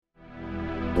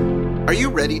Are you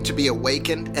ready to be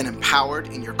awakened and empowered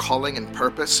in your calling and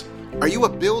purpose? Are you a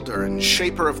builder and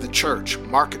shaper of the church,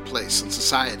 marketplace, and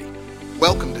society?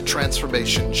 Welcome to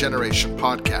Transformation Generation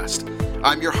Podcast.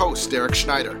 I'm your host, Derek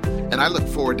Schneider, and I look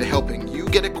forward to helping you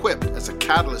get equipped as a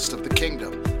catalyst of the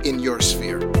kingdom in your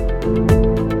sphere.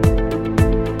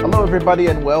 Hello, everybody,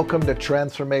 and welcome to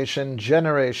Transformation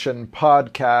Generation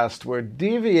Podcast. We're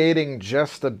deviating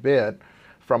just a bit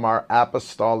from our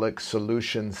Apostolic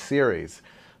Solutions series.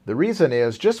 The reason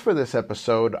is, just for this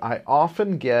episode, I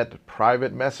often get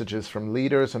private messages from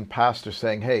leaders and pastors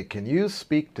saying, hey, can you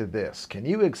speak to this? Can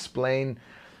you explain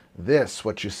this,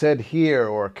 what you said here,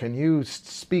 or can you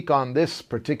speak on this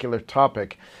particular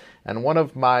topic? And one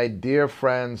of my dear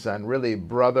friends and really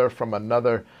brother from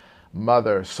another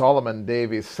mother, Solomon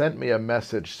Davies, sent me a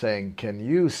message saying, can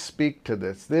you speak to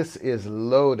this? This is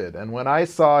loaded. And when I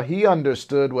saw he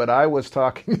understood what I was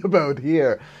talking about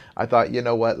here, I thought, you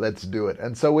know what, let's do it.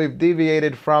 And so we've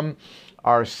deviated from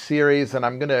our series, and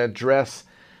I'm going to address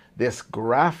this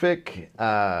graphic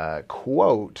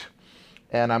quote,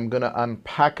 and I'm going to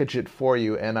unpackage it for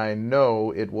you, and I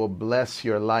know it will bless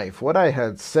your life. What I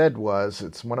had said was,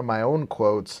 it's one of my own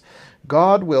quotes,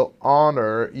 God will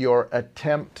honor your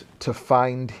attempt to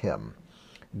find him.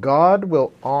 God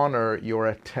will honor your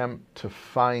attempt to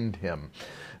find him.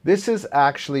 This is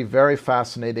actually very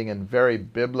fascinating and very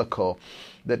biblical,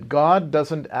 that God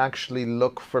doesn't actually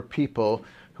look for people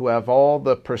who have all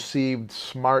the perceived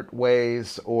smart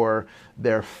ways or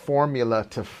their formula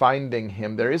to finding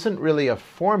him. There isn't really a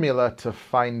formula to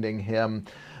finding him,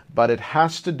 but it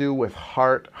has to do with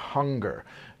heart hunger.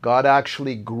 God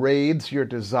actually grades your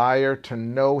desire to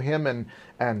know him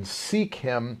and seek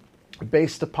him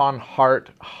based upon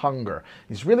heart hunger.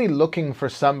 He's really looking for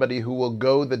somebody who will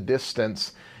go the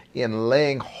distance in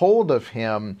laying hold of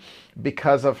him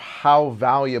because of how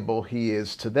valuable he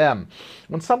is to them.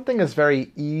 When something is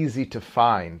very easy to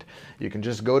find, you can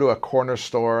just go to a corner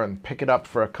store and pick it up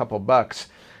for a couple bucks.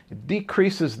 It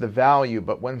decreases the value,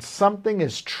 but when something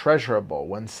is treasurable,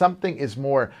 when something is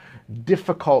more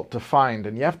difficult to find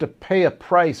and you have to pay a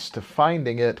price to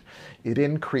finding it, it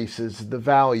increases the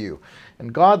value.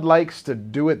 And God likes to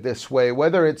do it this way,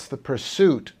 whether it's the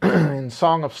pursuit in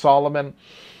Song of Solomon,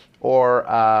 or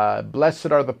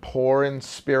blessed are the poor in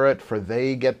spirit, for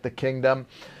they get the kingdom.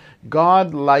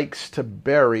 God likes to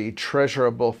bury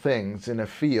treasurable things in a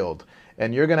field,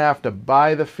 and you're going to have to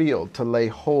buy the field to lay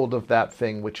hold of that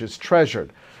thing which is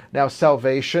treasured. Now,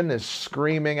 salvation is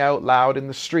screaming out loud in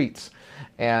the streets,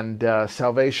 and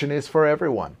salvation is for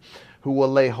everyone who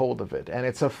will lay hold of it. And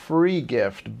it's a free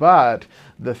gift, but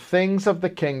the things of the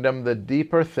kingdom, the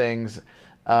deeper things,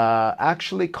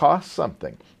 actually cost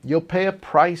something. You'll pay a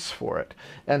price for it.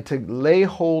 And to lay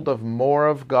hold of more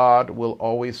of God will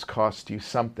always cost you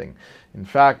something. In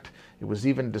fact, it was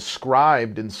even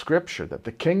described in Scripture that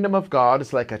the kingdom of God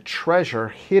is like a treasure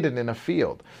hidden in a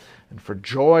field. And for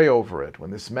joy over it,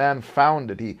 when this man found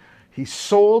it, he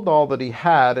sold all that he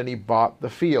had and he bought the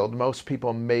field. Most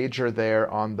people major there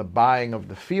on the buying of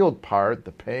the field part,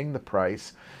 the paying the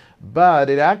price. But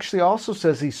it actually also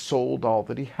says he sold all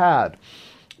that he had,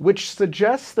 which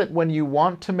suggests that when you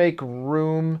want to make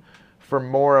room for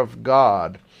more of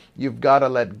God, you've got to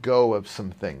let go of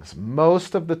some things.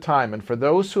 Most of the time, and for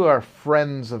those who are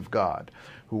friends of God,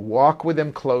 who walk with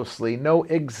him closely, know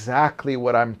exactly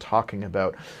what I'm talking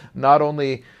about. Not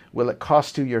only will it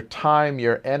cost you your time,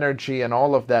 your energy, and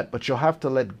all of that, but you'll have to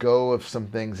let go of some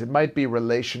things. It might be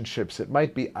relationships. It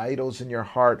might be idols in your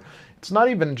heart. It's not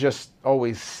even just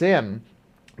always sin,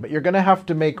 but you're going to have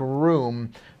to make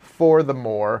room for the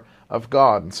more of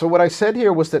God. And so what I said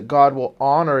here was that God will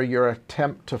honor your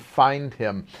attempt to find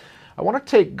him. I want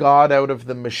to take God out of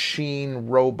the machine,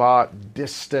 robot,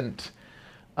 distant,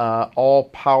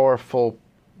 all-powerful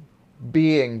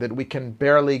being that we can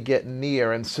barely get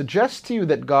near and suggest to you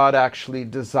that God actually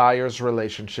desires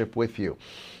relationship with you.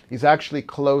 He's actually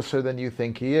closer than you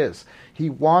think he is. He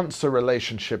wants a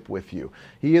relationship with you.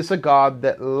 He is a God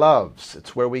that loves.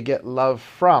 It's where we get love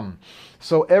from.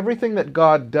 So everything that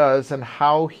God does and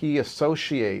how he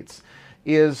associates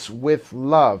is with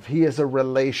love. He is a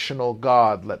relational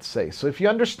God, let's say. So if you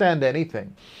understand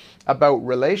anything about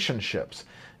relationships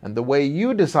and the way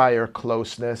you desire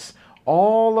closeness,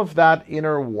 all of that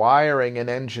inner wiring and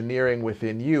engineering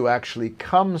within you actually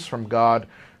comes from God,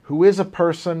 who is a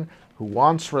person who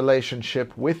wants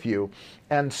relationship with you.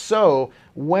 And so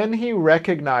when he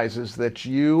recognizes that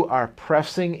you are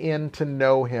pressing in to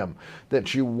know him,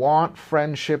 that you want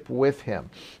friendship with him,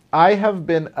 I have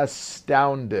been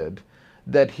astounded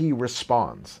that he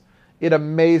responds. It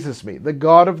amazes me. The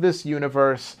God of this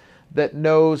universe, that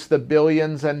knows the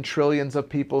billions and trillions of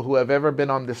people who have ever been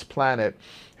on this planet,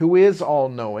 who is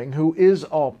all-knowing, who is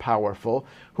all-powerful,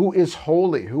 who is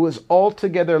holy, who is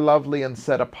altogether lovely and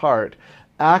set apart,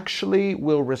 actually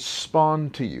will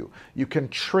respond to you. You can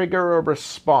trigger a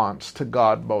response to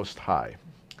God Most High.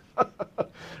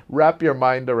 Wrap your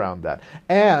mind around that.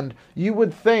 And you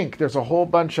would think there's a whole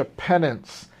bunch of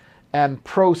penance and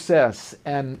process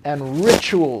and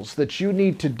rituals that you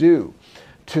need to do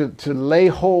to lay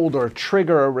hold or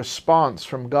trigger a response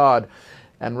from God.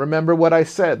 And remember what I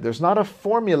said, there's not a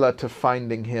formula to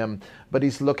finding Him, but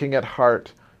He's looking at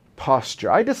heart posture.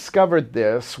 I discovered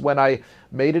this when I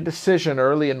made a decision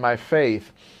early in my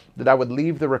faith that I would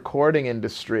leave the recording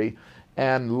industry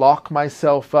and lock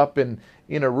myself up in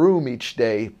a room each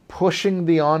day, pushing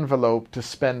the envelope to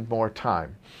spend more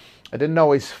time. I didn't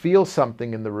always feel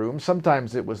something in the room.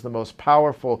 Sometimes it was the most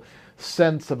powerful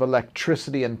sense of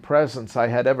electricity and presence I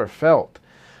had ever felt.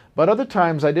 But other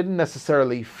times I didn't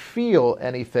necessarily feel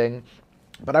anything,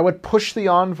 but I would push the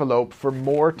envelope for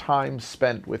more time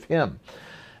spent with Him.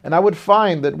 And I would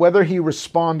find that whether He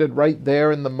responded right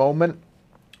there in the moment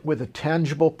with a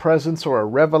tangible presence or a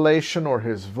revelation or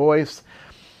His voice,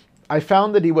 I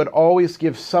found that He would always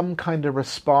give some kind of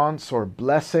response or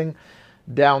blessing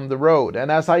down the road. And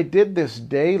as I did this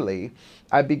daily,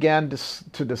 I began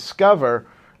to discover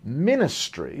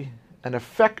ministry, an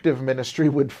effective ministry,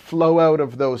 would flow out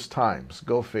of those times.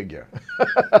 Go figure.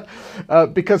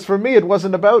 Because for me, it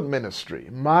wasn't about ministry.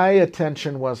 My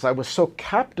attention was, I was so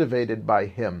captivated by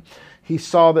Him. He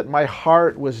saw that my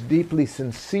heart was deeply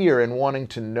sincere in wanting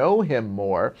to know Him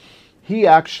more. He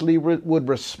actually would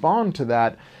respond to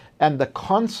that, and the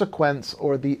consequence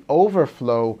or the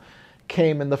overflow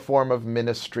came in the form of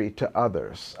ministry to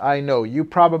others. I know, you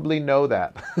probably know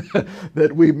that,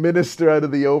 that we minister out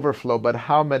of the overflow, but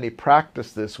how many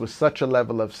practice this with such a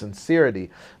level of sincerity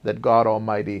that God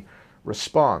Almighty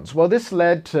responds? Well, this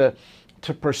led to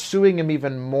pursuing Him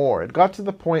even more. It got to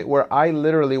the point where I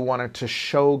literally wanted to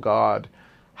show God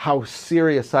how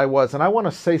serious I was. And I want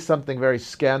to say something very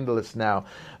scandalous now,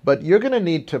 but you're going to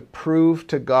need to prove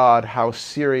to God how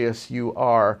serious you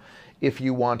are if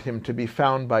you want Him to be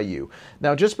found by you.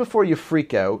 Now, just before you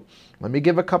freak out, let me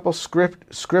give a couple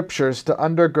scriptures to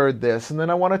undergird this, and then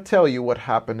I want to tell you what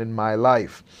happened in my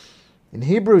life. In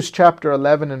Hebrews chapter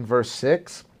 11 and verse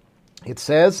 6, it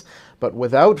says, "But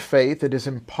without faith it is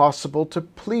impossible to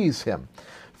please Him.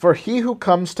 For he who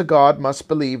comes to God must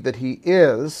believe that He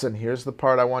is," and here's the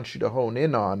part I want you to hone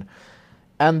in on,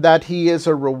 "and that He is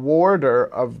a rewarder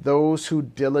of those who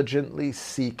diligently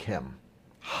seek Him."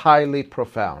 Highly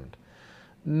profound.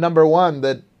 Number one,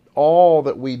 that all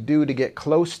that we do to get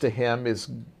close to Him is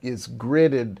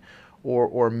gridded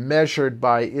or measured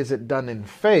by, is it done in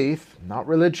faith, not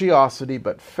religiosity,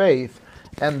 but faith,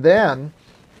 and then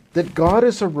that God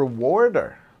is a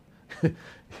rewarder.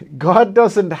 God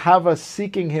doesn't have us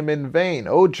seeking Him in vain.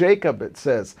 "Oh, Jacob," it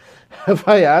says, "have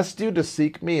I asked you to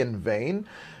seek me in vain?"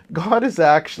 God is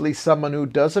actually someone who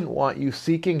doesn't want you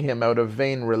seeking Him out of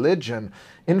vain religion.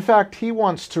 In fact, He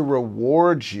wants to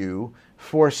reward you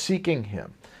for seeking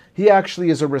Him. He actually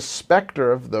is a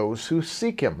respecter of those who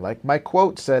seek Him. Like my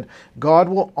quote said, God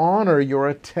will honor your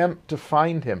attempt to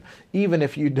find Him, even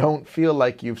if you don't feel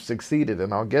like you've succeeded,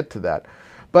 and I'll get to that.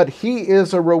 But He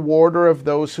is a rewarder of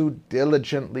those who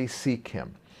diligently seek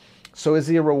Him. So is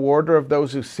He a rewarder of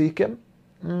those who seek Him?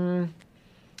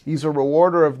 He's a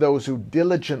rewarder of those who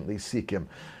diligently seek Him.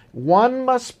 One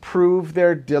must prove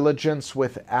their diligence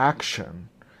with action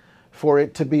for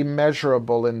it to be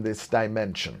measurable in this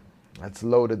dimension. That's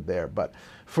loaded there. But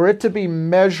for it to be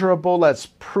measurable as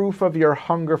proof of your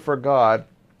hunger for God,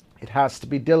 it has to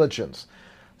be diligence.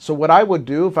 So what I would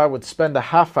do if I would spend a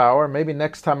half hour, maybe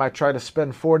next time I try to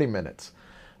spend 40 minutes,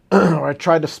 or I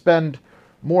try to spend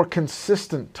more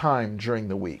consistent time during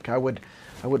the week. I would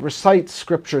recite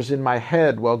scriptures in my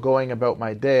head while going about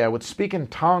my day. I would speak in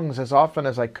tongues as often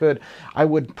as I could. I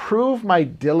would prove my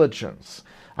diligence.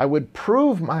 I would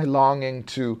prove my longing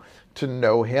to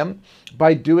know Him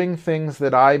by doing things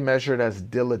that I measured as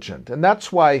diligent. And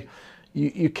that's why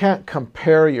you can't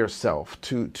compare yourself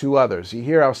to others. You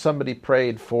hear how somebody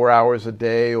prayed 4 hours a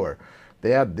day, or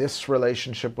they had this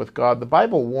relationship with God. The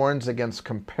Bible warns against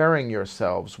comparing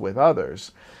yourselves with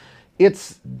others.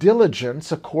 It's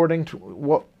diligence according to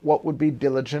what would be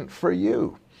diligent for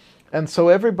you. And so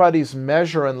everybody's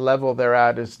measure and level they're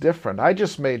at is different. I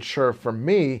just made sure for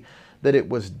me that it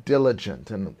was diligent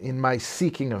and in my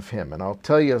seeking of Him. And I'll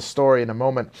tell you a story in a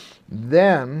moment.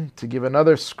 Then, to give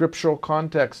another scriptural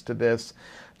context to this,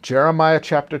 Jeremiah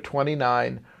chapter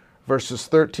 29, verses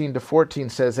 13 to 14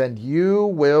 says, "And you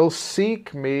will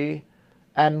seek me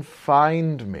and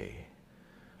find me."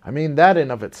 I mean, that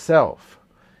in of itself,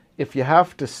 if you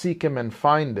have to seek him and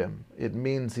find him, it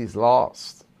means he's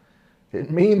lost. It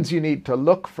means you need to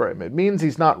look for him. It means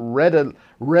he's not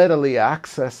readily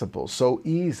accessible so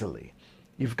easily.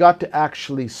 You've got to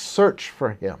actually search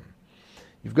for him.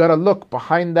 You've got to look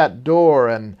behind that door,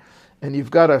 and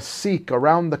you've got to seek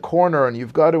around the corner, and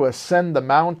you've got to ascend the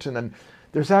mountain. And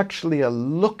there's actually a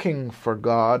looking for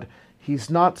God. He's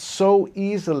not so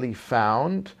easily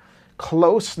found.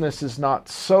 Closeness is not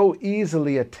so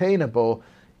easily attainable.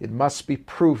 It must be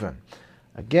proven.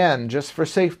 Again, just for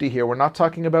safety here, we're not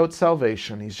talking about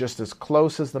salvation. He's just as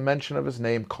close as the mention of his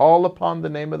name. Call upon the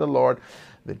name of the Lord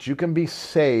that you can be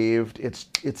saved.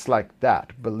 It's like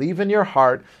that. Believe in your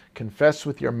heart, confess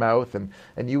with your mouth,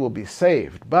 and you will be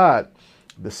saved. But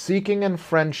the seeking and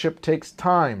friendship takes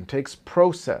time, takes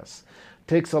process,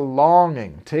 takes a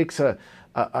longing, takes a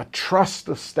trust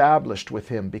established with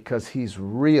him, because he's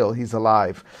real, he's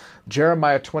alive.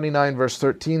 Jeremiah 29 verse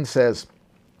 13 says,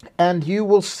 "And you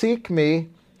will seek me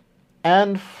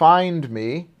and find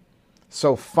me."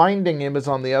 So finding him is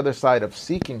on the other side of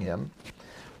seeking him.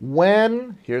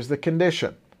 When, here's the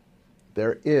condition.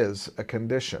 There is a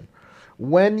condition.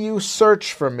 When you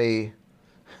search for me,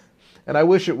 and I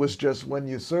wish it was just when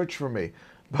you search for me,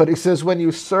 but he says when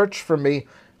you search for me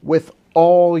with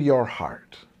all your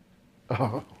heart.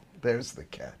 Oh, there's the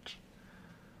catch.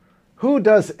 Who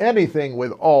does anything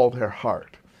with all their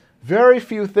heart? Very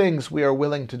few things we are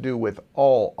willing to do with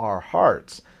all our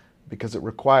hearts, because it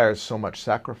requires so much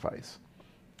sacrifice.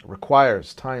 It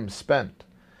requires time spent.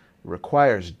 It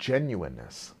requires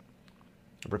genuineness.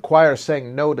 It requires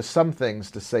saying no to some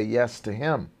things to say yes to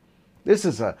him. This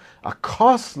is a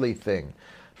costly thing,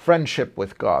 friendship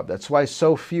with God. That's why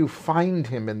so few find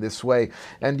him in this way.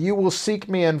 And you will seek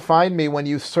me and find me when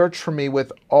you search for me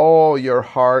with all your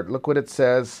heart. Look what it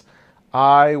says.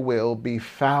 I will be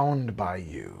found by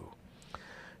you.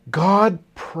 God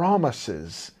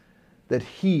promises that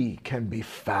he can be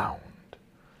found.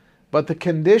 But the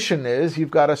condition is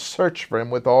you've got to search for him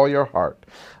with all your heart.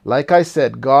 Like I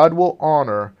said, God will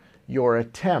honor your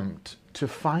attempt to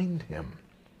find him.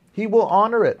 He will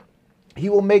honor it. He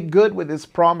will make good with his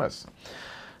promise.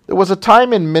 There was a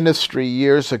time in ministry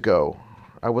years ago.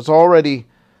 I was already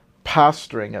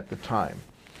pastoring at the time.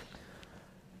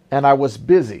 And I was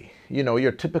busy. You know,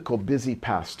 your typical busy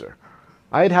pastor.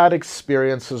 I had had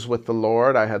experiences with the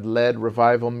Lord. I had led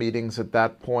revival meetings at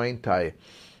that point. I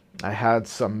had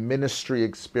some ministry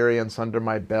experience under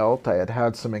my belt. I had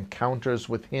had some encounters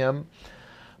with him.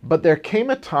 But there came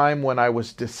a time when I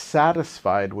was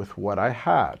dissatisfied with what I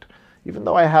had. Even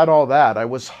though I had all that, I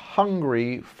was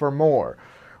hungry for more.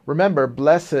 Remember,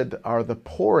 blessed are the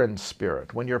poor in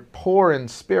spirit. When you're poor in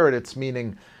spirit, it's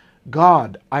meaning,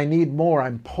 God, I need more.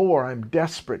 I'm poor. I'm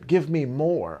desperate. Give me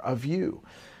more of you.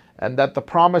 And that the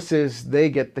promise is they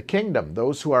get the kingdom.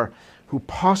 Those who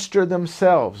posture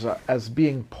themselves as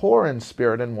being poor in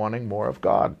spirit and wanting more of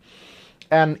God.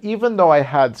 And even though I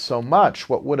had so much,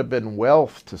 what would have been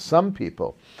wealth to some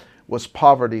people was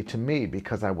poverty to me,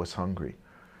 because I was hungry.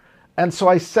 And so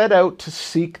I set out to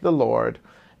seek the Lord,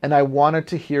 and I wanted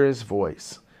to hear his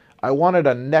voice. I wanted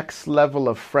a next level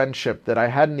of friendship that I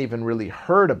hadn't even really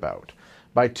heard about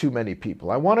by too many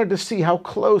people. I wanted to see how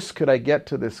close could I get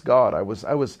to this God. I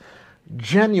was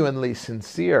genuinely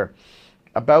sincere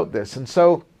about this. And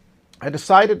so I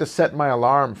decided to set my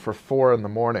alarm for 4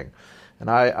 a.m. And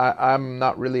I'm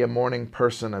not really a morning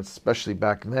person, especially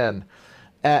back then.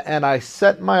 And I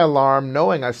set my alarm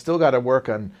knowing I still got to work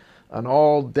an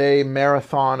all-day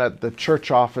marathon at the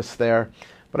church office there.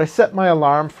 But I set my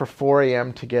alarm for 4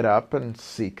 a.m. to get up and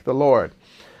seek the Lord.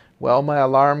 Well, my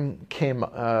alarm came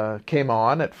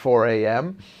on at 4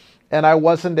 a.m., and I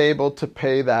wasn't able to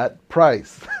pay that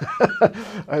price.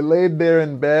 I laid there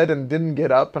in bed and didn't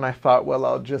get up, and I thought, well,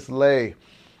 I'll just lay,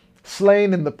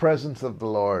 slain in the presence of the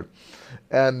Lord.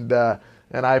 And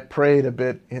I prayed a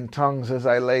bit in tongues as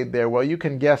I laid there. Well, you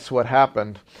can guess what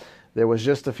happened. There was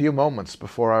just a few moments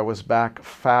before I was back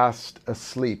fast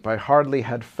asleep. I hardly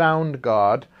had found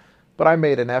God, but I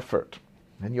made an effort.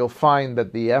 And you'll find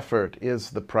that the effort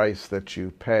is the price that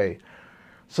you pay.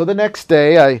 So the next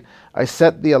day, I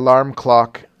set the alarm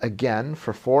clock again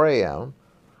for 4 a.m.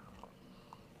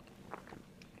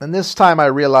 And this time I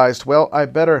realized, well, I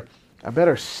better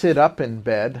sit up in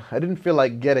bed. I didn't feel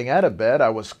like getting out of bed. I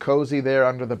was cozy there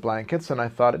under the blankets, and I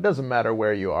thought, it doesn't matter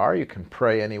where you are. You can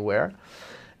pray anywhere.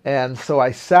 And so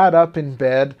I sat up in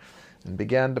bed and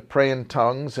began to pray in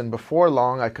tongues, and before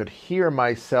long I could hear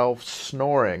myself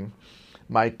snoring.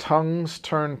 My tongues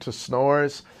turned to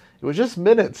snores. It was just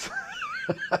minutes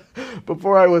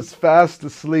before I was fast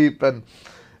asleep, and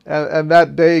And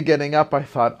that day getting up, I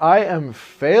thought, I am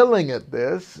failing at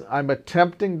this. I'm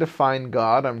attempting to find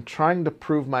God. I'm trying to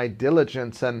prove my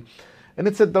diligence. And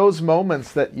it's at those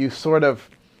moments that you sort of,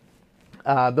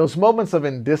 those moments of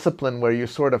indiscipline where you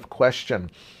sort of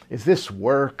question, is this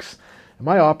works? Am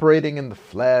I operating in the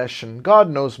flesh? And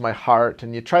God knows my heart.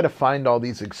 And you try to find all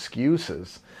these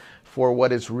excuses for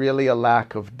what is really a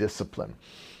lack of discipline.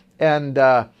 And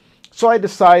so I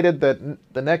decided that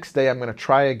the next day I'm going to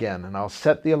try again, and I'll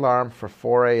set the alarm for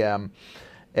 4 a.m.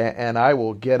 and I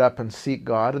will get up and seek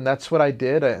God. And that's what I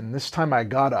did. And this time I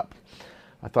got up.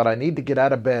 I thought I need to get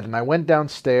out of bed. And I went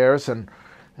downstairs, and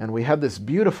we had this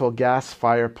beautiful gas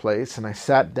fireplace, and I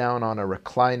sat down on a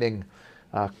reclining,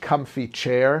 comfy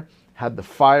chair, had the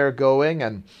fire going,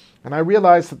 and I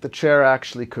realized that the chair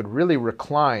actually could really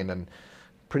recline. And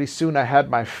pretty soon I had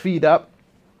my feet up,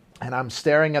 and I'm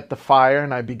staring at the fire,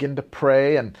 and I begin to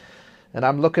pray, and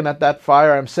I'm looking at that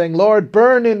fire. I'm saying, Lord,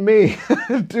 burn in me.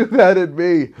 Do that in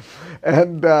me.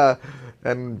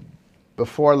 And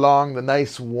before long, the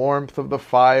nice warmth of the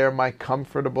fire, my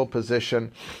comfortable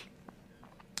position,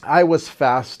 I was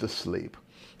fast asleep.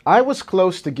 I was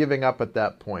close to giving up at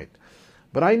that point.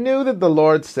 But I knew that the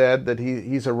Lord said that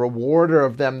He's a rewarder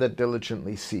of them that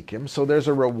diligently seek Him. So there's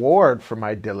a reward for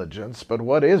my diligence, but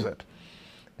what is it?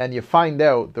 And you find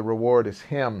out the reward is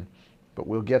Him, but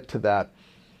we'll get to that.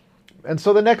 And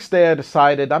so the next day I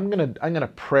decided I'm gonna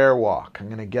prayer walk. I'm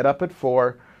gonna get up at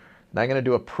 4, and I'm gonna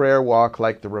do a prayer walk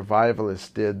like the revivalists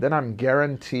did. Then I'm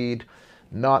guaranteed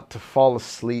not to fall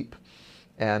asleep.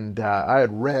 And I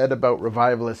had read about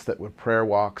revivalists that would prayer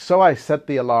walk. So I set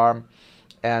the alarm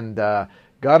and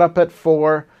got up at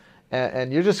 4.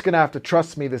 And you're just gonna have to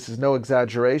trust me. This is no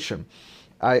exaggeration.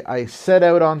 I set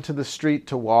out onto the street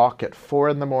to walk at 4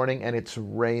 in the morning, and it's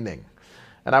raining.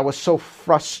 And I was so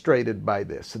frustrated by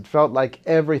this. It felt like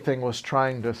everything was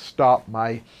trying to stop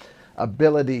my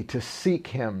ability to seek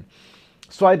Him.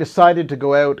 So I decided to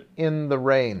go out in the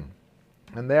rain.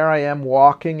 And there I am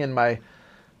walking in my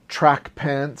track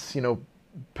pants,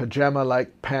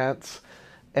 pajama-like pants.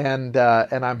 And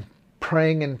I'm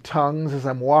praying in tongues as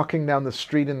I'm walking down the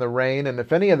street in the rain. And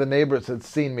if any of the neighbors had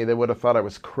seen me, they would have thought I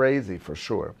was crazy for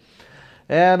sure.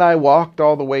 And I walked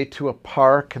all the way to a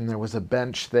park, and there was a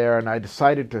bench there, and I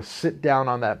decided to sit down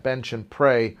on that bench and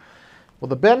pray. Well,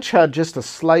 the bench had just a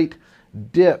slight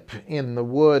dip in the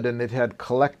wood, and it had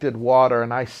collected water,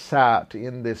 and I sat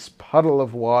in this puddle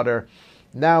of water,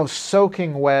 now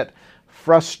soaking wet,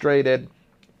 frustrated,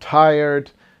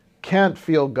 tired, can't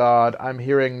feel God. I'm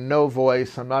hearing no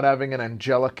voice. I'm not having an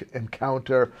angelic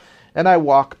encounter. And I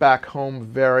walk back home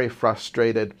very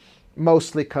frustrated,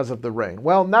 mostly because of the rain.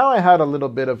 Well, now I had a little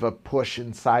bit of a push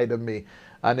inside of me,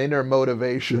 an inner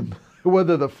motivation.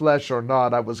 Whether the flesh or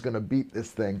not, I was going to beat this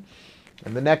thing.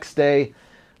 And the next day,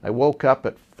 I woke up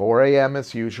at 4 a.m.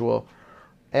 as usual,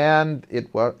 and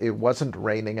it wasn't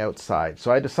raining outside.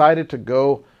 So I decided to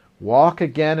go walk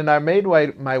again, and I made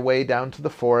my way down to the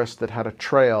forest that had a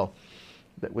trail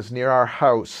that was near our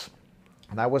house.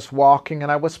 And I was walking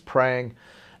and I was praying,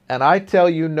 and I tell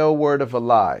you no word of a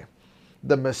lie,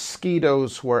 the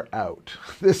mosquitoes were out.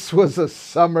 This was a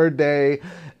summer day,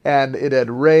 and it had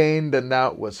rained, and now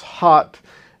it was hot.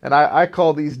 And I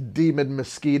call these demon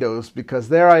mosquitoes because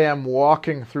there I am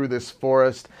walking through this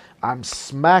forest. I'm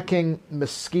smacking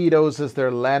mosquitoes as they're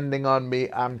landing on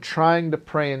me. I'm trying to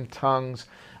pray in tongues.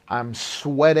 I'm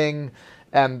sweating,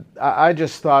 and I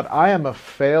just thought, I am a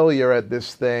failure at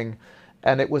this thing.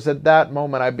 And it was at that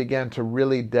moment I began to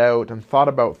really doubt and thought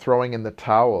about throwing in the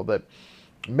towel, that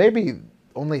maybe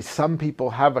only some people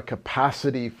have a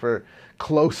capacity for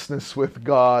closeness with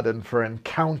God and for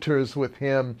encounters with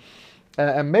Him.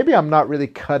 And maybe I'm not really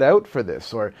cut out for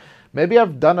this, or maybe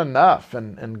I've done enough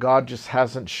and God just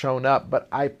hasn't shown up. But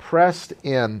I pressed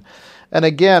in. And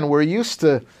again, we're used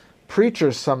to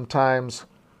preachers sometimes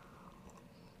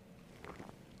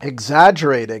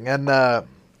exaggerating, and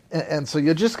so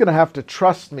you're just going to have to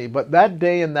trust me. But that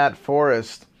day in that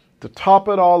forest, to top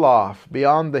it all off,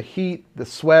 beyond the heat, the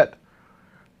sweat,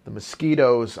 the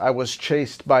mosquitoes, I was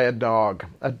chased by a dog.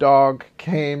 A dog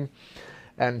came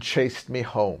and chased me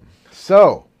home.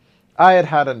 So I had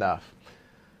had enough.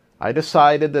 I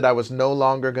decided that I was no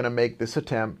longer going to make this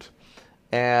attempt,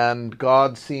 and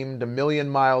God seemed a million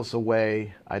miles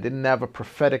away. I didn't have a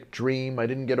prophetic dream. I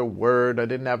didn't get a word. I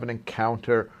didn't have an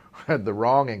encounter. I had the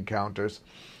wrong encounters.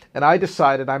 And I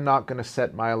decided I'm not going to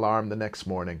set my alarm the next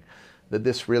morning, that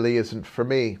this really isn't for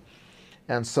me.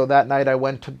 And so that night I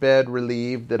went to bed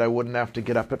relieved that I wouldn't have to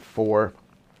get up at 4.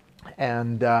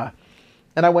 And I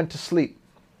went to sleep.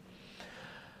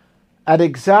 At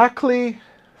exactly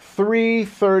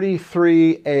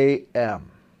 3:33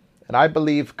 a.m., And I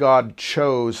believe God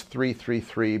chose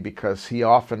 333 because he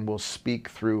often will speak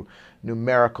through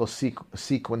numerical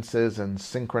sequences and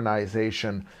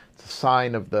synchronization. It's a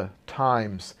sign of the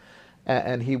times.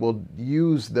 And he will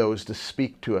use those to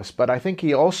speak to us. But I think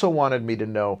he also wanted me to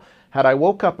know, had I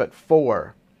woke up at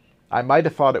 4, I might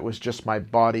have thought it was just my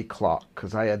body clock,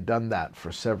 because I had done that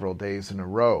for several days in a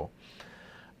row.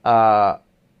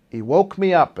 He woke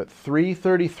me up at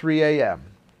 3:33 a.m.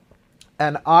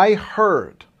 and I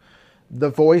heard the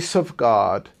voice of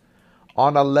God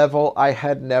on a level I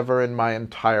had never in my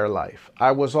entire life.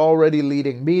 I was already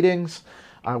leading meetings.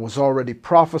 I was already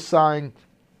prophesying.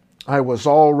 I was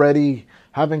already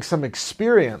having some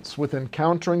experience with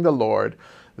encountering the Lord.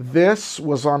 This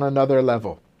was on another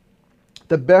level.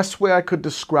 The best way I could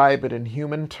describe it in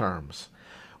human terms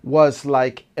was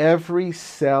like every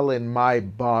cell in my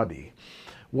body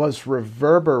was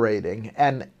reverberating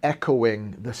and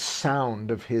echoing the sound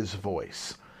of his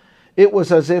voice. It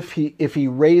was as if he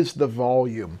raised the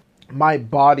volume, my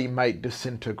body might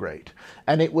disintegrate.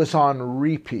 And it was on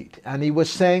repeat. And he was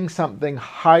saying something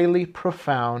highly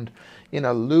profound in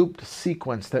a looped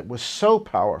sequence that was so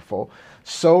powerful,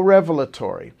 so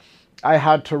revelatory. I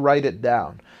had to write it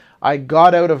down. I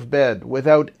got out of bed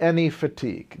without any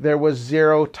fatigue. There was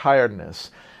zero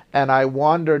tiredness. And I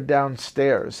wandered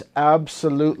downstairs,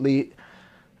 absolutely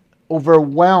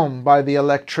overwhelmed by the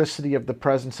electricity of the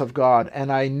presence of God. And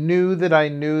I knew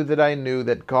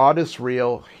that God is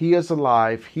real. He is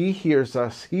alive. He hears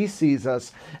us. He sees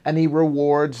us. And he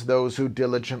rewards those who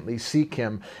diligently seek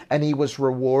him. And he was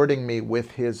rewarding me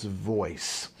with his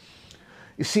voice.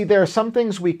 You see, there are some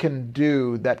things we can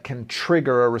do that can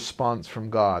trigger a response from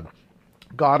God.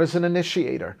 God is an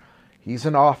initiator. He's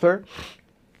an author.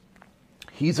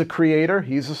 He's a creator.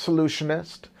 He's a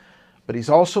solutionist. But he's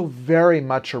also very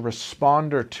much a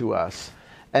responder to us,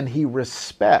 and he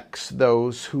respects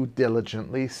those who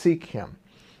diligently seek him.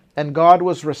 And God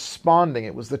was responding.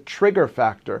 It was the trigger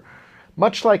factor,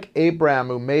 much like Abraham,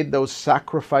 who made those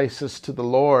sacrifices to the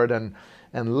Lord and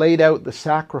laid out the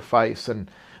sacrifice,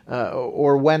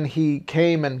 or when he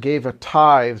came and gave a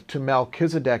tithe to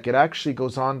Melchizedek. It actually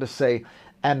goes on to say,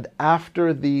 and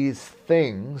after these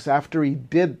things, after he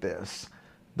did this,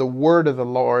 the word of the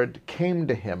Lord came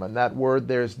to him. And that word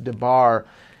there's debar.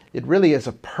 It really is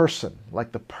a person,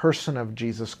 like the person of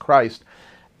Jesus Christ.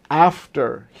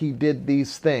 After he did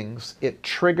these things, it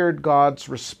triggered God's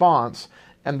response,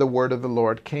 and the word of the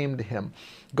Lord came to him.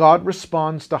 God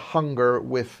responds to hunger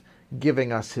with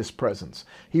giving us his presence.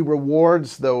 He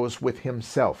rewards those with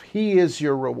himself. He is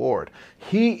your reward.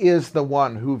 He is the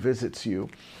one who visits you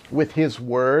with his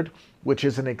word, which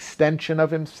is an extension of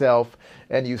himself,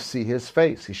 and you see his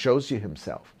face. He shows you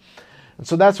himself. And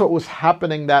so that's what was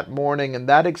happening that morning, and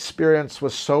that experience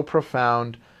was so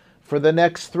profound. For the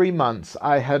next 3 months,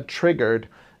 I had triggered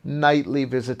nightly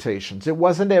visitations. It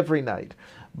wasn't every night,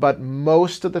 but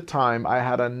most of the time I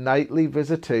had a nightly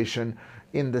visitation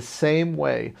in the same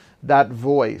way. That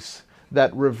voice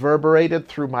that reverberated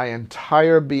through my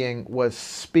entire being was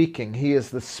speaking. He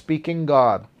is the speaking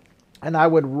God. And I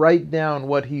would write down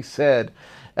what he said,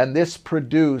 and this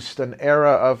produced an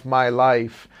era of my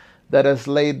life that has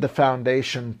laid the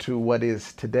foundation to what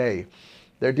is today.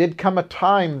 There did come a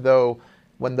time, though,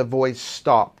 when the voice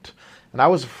stopped, and I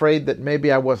was afraid that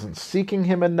maybe I wasn't seeking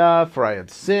him enough, or I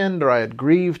had sinned, or I had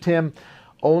grieved him,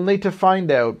 only to find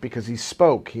out, because he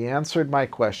spoke, he answered my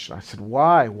question. I said,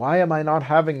 why? Why am I not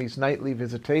having these nightly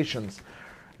visitations?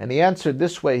 And he answered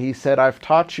this way. He said, I've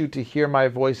taught you to hear my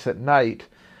voice at night.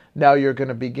 Now you're going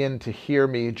to begin to hear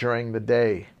me during the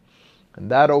day.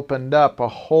 And that opened up a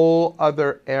whole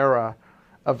other era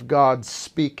of God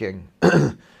speaking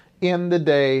in the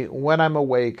day when I'm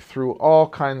awake through all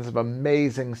kinds of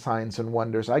amazing signs and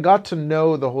wonders. I got to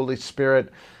know the Holy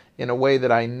Spirit in a way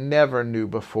that I never knew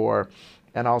before.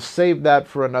 And I'll save that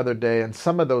for another day. And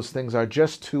some of those things are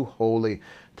just too holy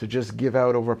to just give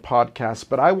out over podcasts.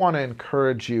 But I want to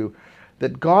encourage you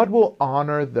that God will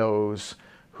honor those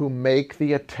who make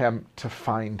the attempt to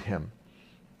find him.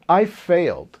 I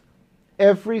failed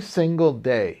every single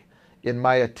day in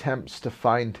my attempts to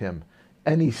find him,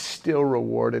 and he still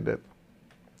rewarded it.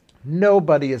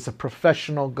 Nobody is a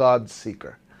professional God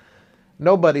seeker.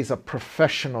 Nobody's a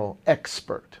professional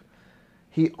expert.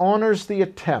 He honors the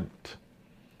attempt.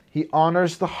 He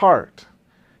honors the heart.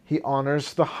 He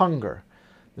honors the hunger.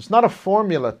 There's not a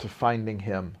formula to finding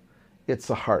him. It's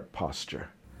a heart posture.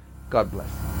 God bless.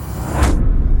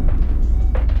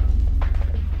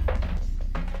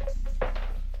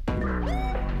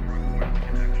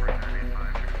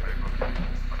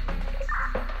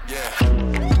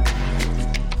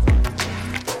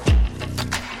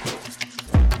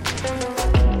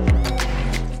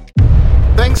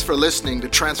 for listening to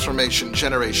Transformation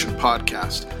Generation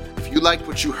Podcast. If you liked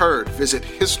what you heard, visit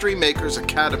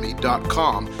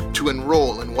HistoryMakersAcademy.com to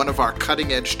enroll in one of our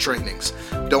cutting-edge trainings.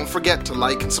 Don't forget to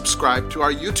like and subscribe to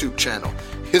our YouTube channel,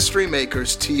 History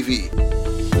Makers TV.